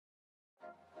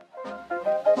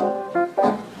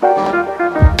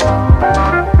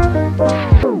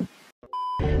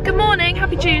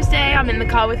Happy Tuesday. I'm in the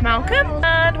car with Malcolm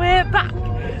and we're back.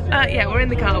 Yeah, we're in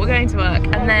the car, we're going to work,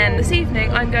 and then this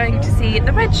evening I'm going to see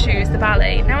The Red Shoes, the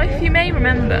ballet. Now if you may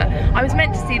remember, I was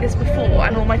meant to see this before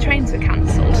and all my trains were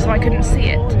cancelled, so I couldn't see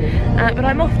it. But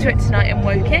I'm off to it tonight in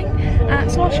Woking,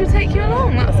 so I shall take you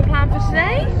along. That's the plan for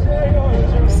today.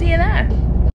 See you there.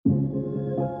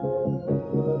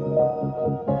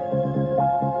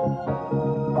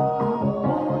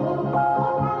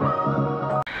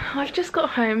 I've just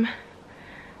got home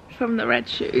from The Red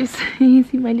Shoes. You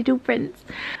see my little prince.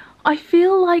 I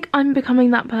feel like I'm becoming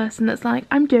that person that's like,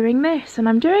 I'm doing this and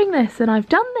I'm doing this and I've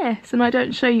done this, and I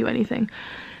don't show you anything.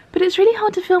 But it's really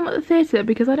hard to film at the theatre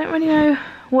because I don't really know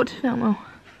what to film. Oh,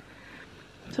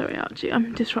 sorry Archie,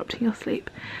 I'm disrupting your sleep.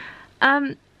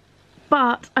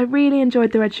 But I really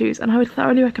enjoyed The Red Shoes and I would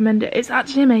thoroughly recommend it. It's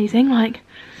actually amazing. Like,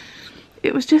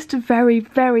 it was just a very,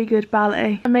 very good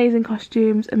ballet. Amazing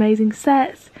costumes, amazing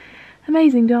sets,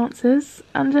 amazing dancers,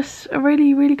 and just a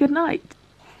really, really good night.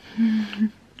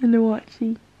 Hello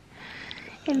Archie.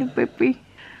 Hello baby.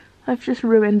 I've just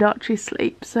ruined Archie's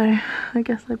sleep, so I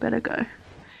guess I better go.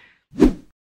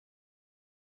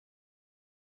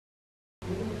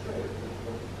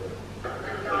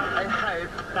 I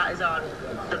hope that is on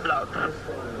the vlog.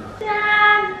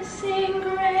 Dancing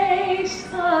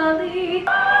gracefully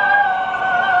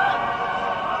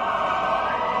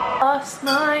lost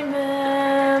my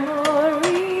memory.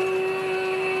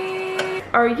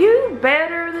 Are you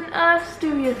better than us,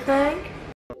 do you think?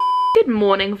 Good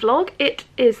morning vlog. It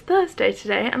is Thursday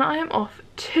today and I am off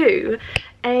to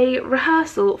a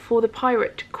rehearsal for The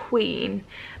Pirate Queen,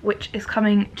 which is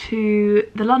coming to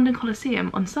the London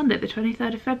Coliseum on Sunday the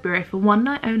 23rd of February for one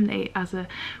night only as a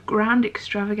grand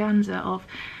extravaganza of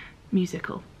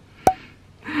musical.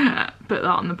 Put that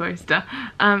on the poster.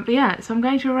 But yeah, so I'm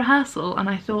going to a rehearsal and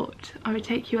I thought I would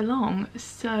take you along,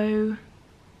 so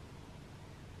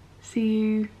see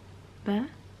you there.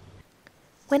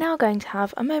 We're now going to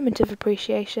have a moment of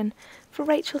appreciation for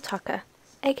Rachel Tucker,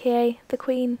 aka the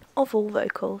Queen of all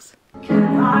vocals. Can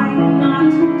I not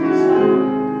desire?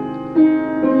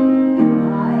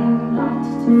 Am I not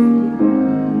to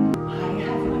feel? I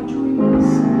have my dreams,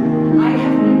 I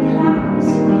have my plans,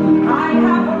 I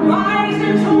have a rise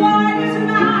into wise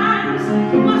man's.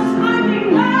 Must I be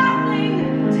nothing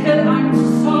till I'm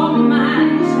some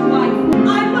man's wife? I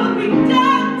will be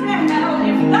damned to hell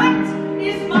if that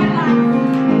is my life.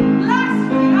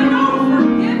 Lastly, I know,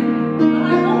 forgive me, but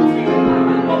I won't take it by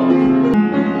my own.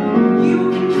 You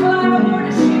can climb aboard a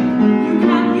ship,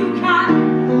 you can,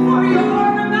 for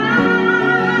you're a man.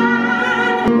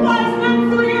 What's meant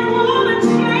for your woman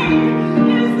shame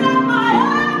is that my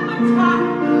appetite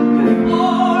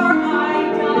before I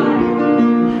die.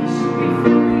 I should be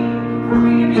free to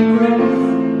be grace,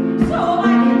 so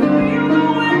I can feel the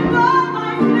wind on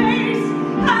my face,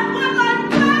 and when life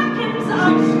beckons I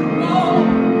should go,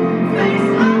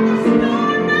 face out the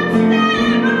storm that's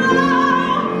standing below.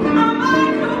 Am I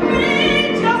to be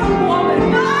just a woman?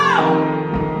 No,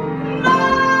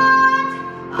 not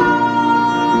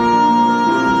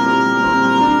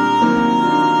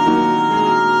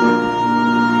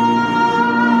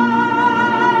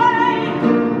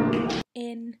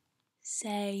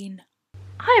Insane.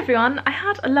 Hi everyone, I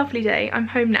had a lovely day. I'm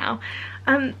home now.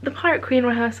 The Pirate Queen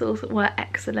rehearsals were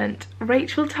excellent.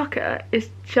 Rachel Tucker is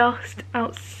just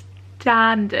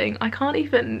outstanding. I can't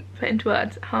even put into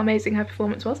words how amazing her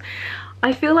performance was.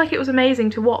 I feel like it was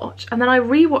amazing to watch, and then I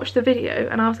re-watched the video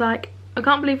and I was like, I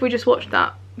can't believe we just watched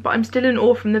that, but I'm still in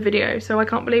awe from the video, so I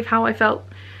can't believe how I felt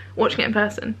watching it in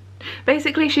person.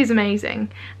 Basically, she's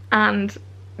amazing and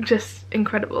just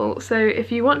incredible. So if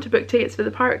you want to book tickets for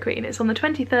The Pirate Queen, it's on the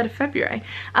 23rd of February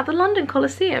at the London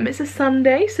Coliseum. It's a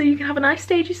Sunday, so you can have a nice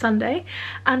stagey Sunday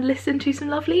and listen to some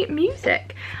lovely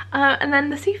music. And then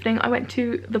this evening I went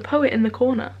to The Poet in the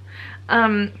Corner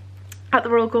at the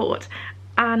Royal Court,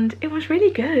 and it was really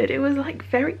good. It was like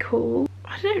very cool.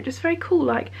 I don't know, just very cool,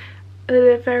 like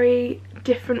a very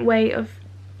different way of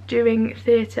doing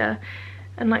theatre,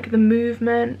 and like the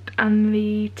movement and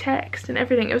the text and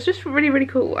everything. It was just really, really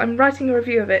cool. I'm writing a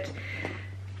review of it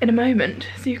in a moment,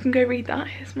 so you can go read that.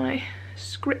 Here's my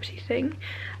scripty thing.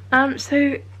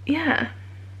 So yeah,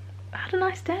 I had a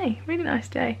nice day, really nice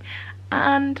day,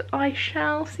 and I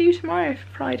shall see you tomorrow for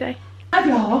Friday. Hi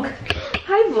vlog.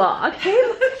 Hi vlog. Hey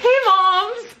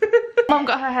moms. Mom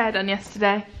got her hair done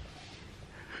yesterday.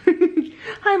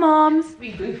 Hi moms.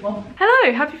 Be beautiful.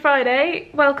 Hello, happy Friday.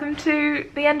 Welcome to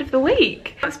the end of the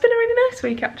week. It's been a really nice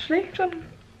week actually. I've done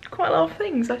quite a lot of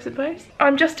things, I suppose.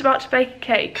 I'm just about to bake a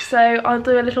cake, so I'll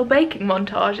do a little baking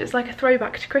montage. It's like a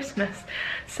throwback to Christmas.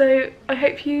 So I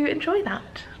hope you enjoy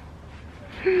that.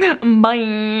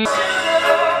 Bye.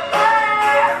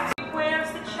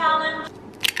 Where's the challenge?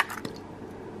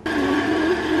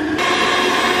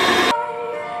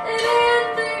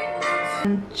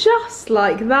 And just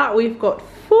like that, we've got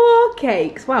 4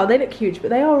 cakes. Wow, they look huge, but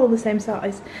they are all the same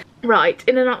size. Right,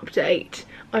 in an update,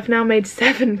 I've now made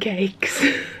 7 cakes.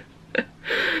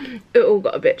 It all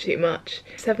got a bit too much.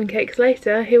 7 cakes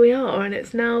later, here we are, and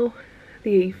it's now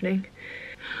the evening.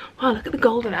 Wow, look at the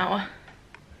golden hour.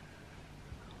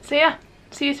 So yeah,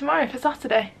 see you tomorrow for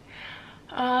Saturday.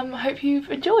 Hope you've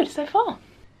enjoyed so far.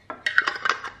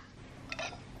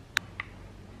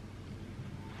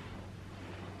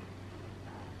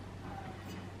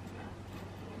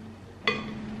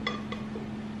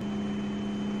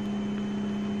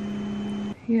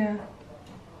 Yeah.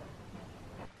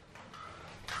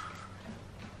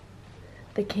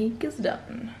 The cake is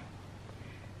done.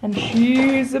 And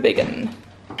she's a big one.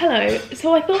 Hello,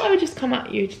 so I thought I would just come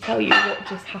at you to tell you what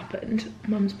just happened.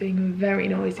 Mum's being very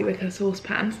noisy with her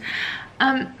saucepans.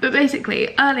 But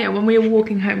basically, earlier when we were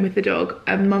walking home with the dog,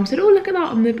 Mum said, oh, look at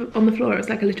that on the floor. It was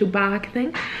like a little bag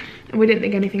thing. And we didn't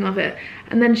think anything of it.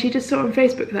 And then she just saw on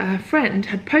Facebook that her friend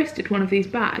had posted one of these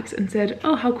bags and said,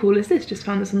 oh, how cool is this? Just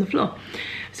found this on the floor.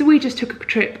 So we just took a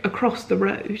trip across the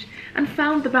road and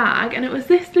found the bag, and it was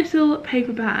this little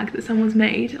paper bag that someone's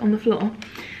made on the floor.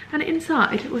 And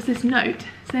inside was this note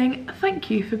saying, thank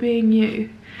you for being you.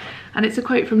 And it's a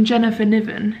quote from Jennifer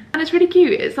Niven. And it's really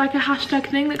cute. It's like a hashtag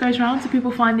thing that goes around, so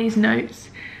people find these notes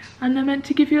and they're meant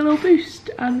to give you a little boost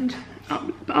and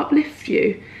uplift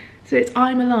you. So it's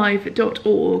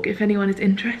imalive.org if anyone is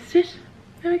interested.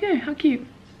 There we go, how cute.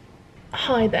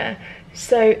 Hi there.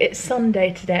 So it's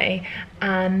Sunday today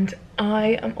and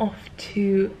I am off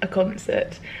to a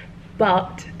concert,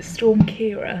 but Storm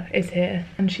Ciara is here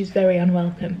and she's very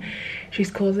unwelcome.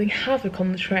 She's causing havoc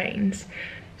on the trains,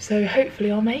 so hopefully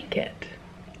I'll make it.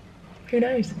 Who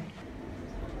knows?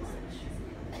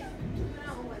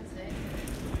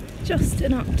 Just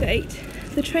an update.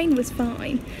 The train was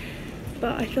fine,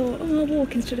 but I thought, oh, I'll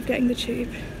walk instead of getting the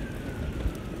tube.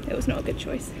 It was not a good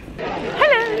choice.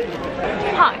 Hello!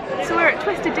 Hi, so we're at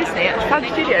Twisted Disney at Valley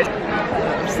Studios.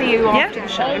 See you after the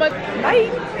show. Oh bye!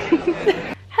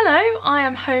 Hello, I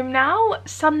am home now.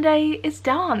 Sunday is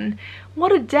done.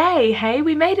 What a day, hey?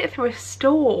 We made it through a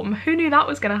storm. Who knew that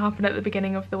was going to happen at the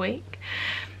beginning of the week?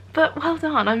 But well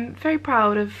done. I'm very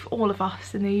proud of all of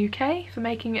us in the UK for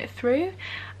making it through,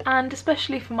 and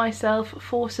especially for myself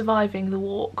for surviving the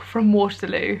walk from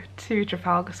Waterloo to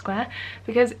Trafalgar Square,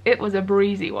 because it was a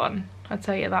breezy one, I'll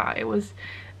tell you that. It was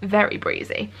very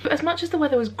breezy. But as much as the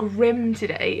weather was grim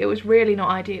today, it was really not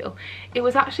ideal. It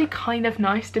was actually kind of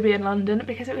nice to be in London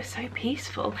because it was so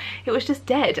peaceful. It was just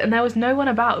dead and there was no one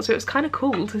about, so it was kind of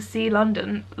cool to see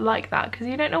London like that because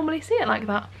you don't normally see it like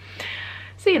that.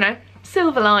 So, you know,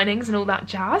 silver linings and all that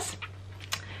jazz.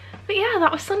 But yeah,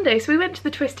 that was Sunday. So we went to the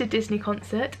Twisted Disney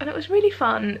concert and it was really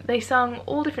fun. They sung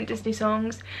all different Disney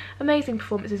songs, amazing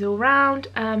performances all round.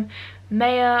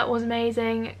 Maya was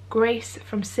amazing, Grace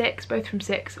from Six, both from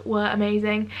Six, were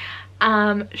amazing.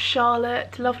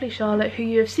 Charlotte, lovely Charlotte, who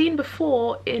you have seen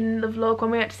before in the vlog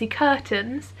when we went to see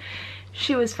Curtains,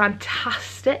 she was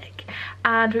fantastic.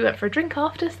 And we went for a drink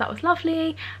after, so that was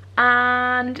lovely.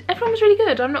 And everyone was really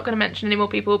good. I'm not going to mention any more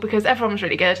people because everyone was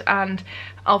really good and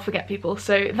I'll forget people.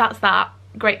 So that's that.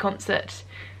 Great concert.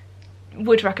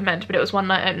 Would recommend, but it was one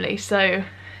night only, so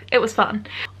it was fun.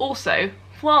 Also,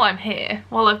 while I'm here,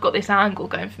 while I've got this angle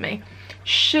going for me,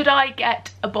 should I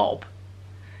get a bob?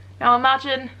 Now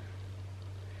imagine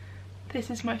this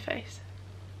is my face.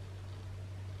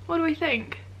 What do we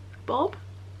think? Bob?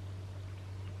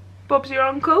 Bob's your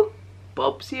uncle?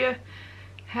 Bob's your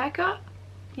haircut?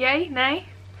 Yay? Nay?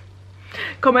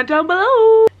 Comment down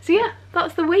below! So yeah,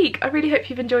 that's the week. I really hope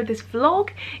you've enjoyed this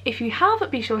vlog. If you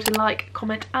have, be sure to like,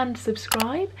 comment and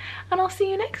subscribe. And I'll see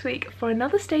you next week for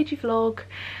another stagey vlog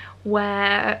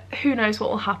where who knows what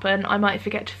will happen. I might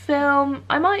forget to film,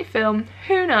 I might film,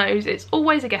 who knows. It's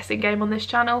always a guessing game on this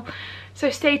channel.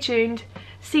 So stay tuned.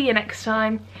 See you next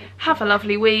time. Have a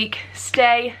lovely week.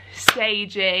 Stay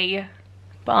stagey.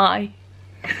 Bye.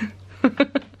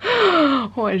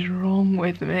 What is wrong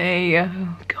with me?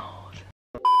 Oh god.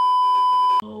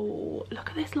 Oh, look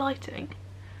at this lighting.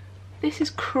 This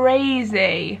is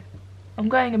crazy. I'm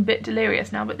going a bit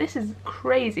delirious now, but this is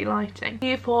crazy lighting.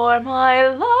 For my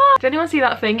life. Did anyone see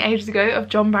that thing ages ago of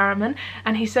John Barrowman?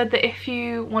 And he said that if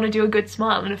you want to do a good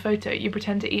smile in a photo, you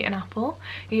pretend to eat an apple.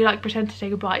 You like pretend to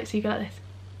take a bite, so you go like this.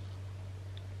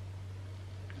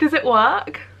 Does it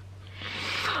work?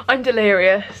 I'm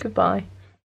delirious. Goodbye.